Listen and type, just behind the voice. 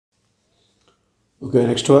Okay,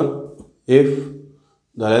 next one. If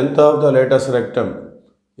the length of the lattice rectum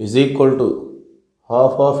is equal to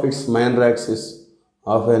half of its minor axis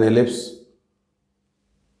of an ellipse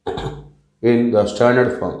in the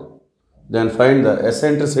standard form, then find the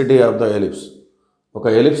eccentricity of the ellipse. ఒక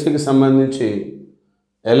ఎలిప్స్కి సంబంధించి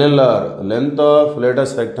LLR length of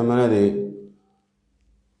let's rectum అనేది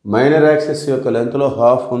minor axis యొక్క లెంత్లో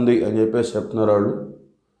half ఉంది అని చెప్పేసి చెప్తున్నారు వాళ్ళు.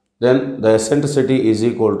 Then the eccentricity is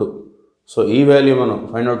equal to, so ఈ వాల్యూ మనం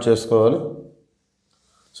ఫైండ్ అవుట్ చేసుకోవాలి.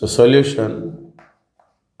 So solution,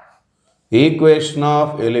 equation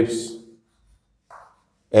of ellipse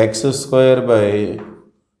X square by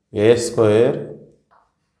A square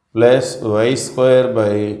plus y square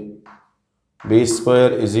by B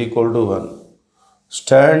square is equal to 1.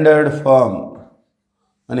 Standard form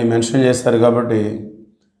అని mention చేస్తారు కాబట్టి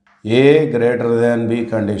ఏ greater than B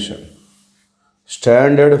condition.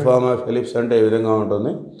 Standard form of ellipse అంటే ఈ విధంగా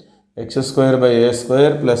ఉంటుంది. X square by A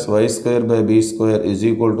square plus y square by B square is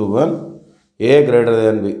equal to 1, A greater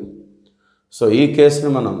than B. So ఈ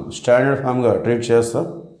కేసుని మనం స్టాండర్డ్ ఫామ్గా ట్రీట్ చేస్తాం.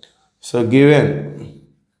 So given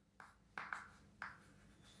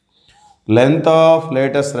length of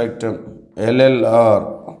let's rectum LLR.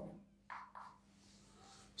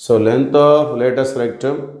 So length of lattice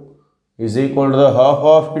rectum is equal to the half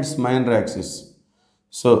of its minor axis.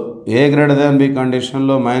 So A greater than B condition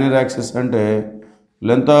lo minor axis ante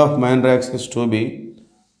length of minor axis 2B.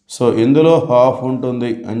 So indulo half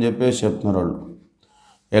untundi ani cheppesi cheptunnaru.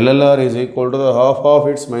 LLR is equal to the half of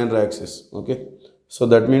its minor axis. Okay, so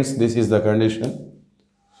that means this is the condition.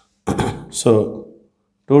 So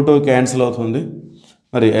 2 cancel avutundi.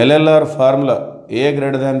 మరి LLR formula A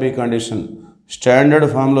greater than B condition standard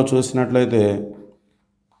ఫామ్లో చూసినట్లయితే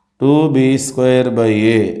 2B square by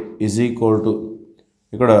A is equal to,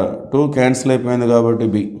 ఇక్కడ 2 cancel అయిపోయింది కాబట్టి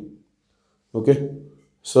B. Okay,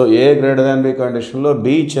 so A greater than B కండిషన్లో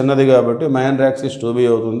B చిన్నది కాబట్టి minor axis 2B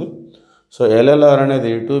అవుతుంది. సో LLR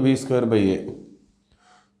అనేది 2B square by A.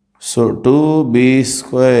 So 2B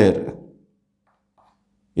square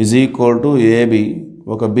is equal to AB.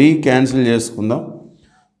 ఒక B cancel చేసుకుందాం.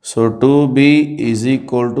 So 2B is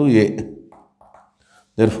equal to A.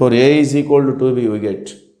 Therefore A is equal to 2B we get.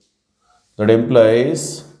 That implies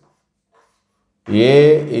A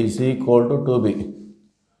is equal to 2B.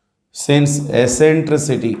 Since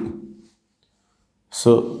eccentricity,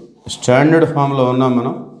 so standard form lo unnam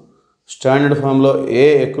manam, standard form lo A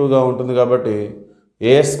ఎక్కువగా ఉంటుంది కాబట్టి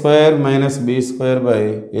A square minus B square by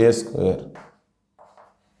A square.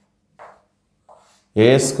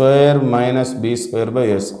 A square minus B square by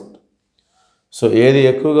A square. So ఏది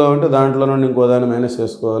ఎక్కువగా ఉంటే దాంట్లో నుండి ఇంకో దాన్ని మైనస్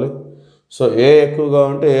చేసుకోవాలి. సో ఏ ఎక్కువగా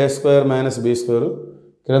ఉంటే ఏ స్క్వేర్ మైనస్ బీ స్క్వేర్,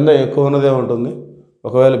 క్రింద ఎక్కువ ఉన్నదే ఉంటుంది.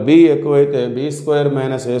 ఒకవేళ బి ఎక్కువైతే be square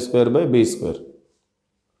minus A square by be square.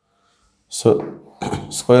 So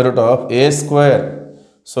square root of A square.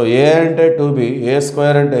 So ఏ అంటే 2B, ఏ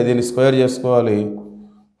స్క్వేర్ అంటే దీన్ని స్క్వేర్ చేసుకోవాలి.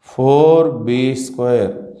 4B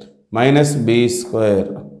square minus be square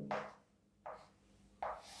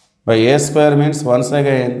by A square means once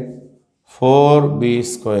again 4B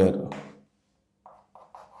square.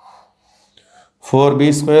 4B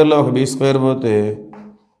స్క్వేర్లో ఒక B square పోతే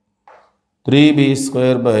 3B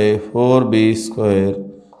square by 4B square.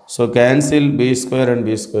 So cancel B square and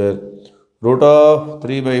B square. Root of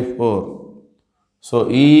 3/4. So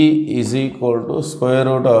E is equal to square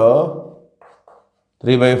root of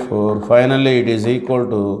 3/4. Finally it is equal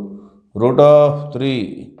to root of 3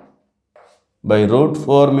 by root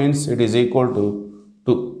 4 means it is equal to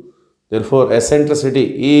 2. Therefore eccentricity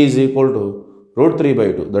E is equal to root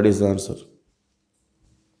 3/2. That is the answer.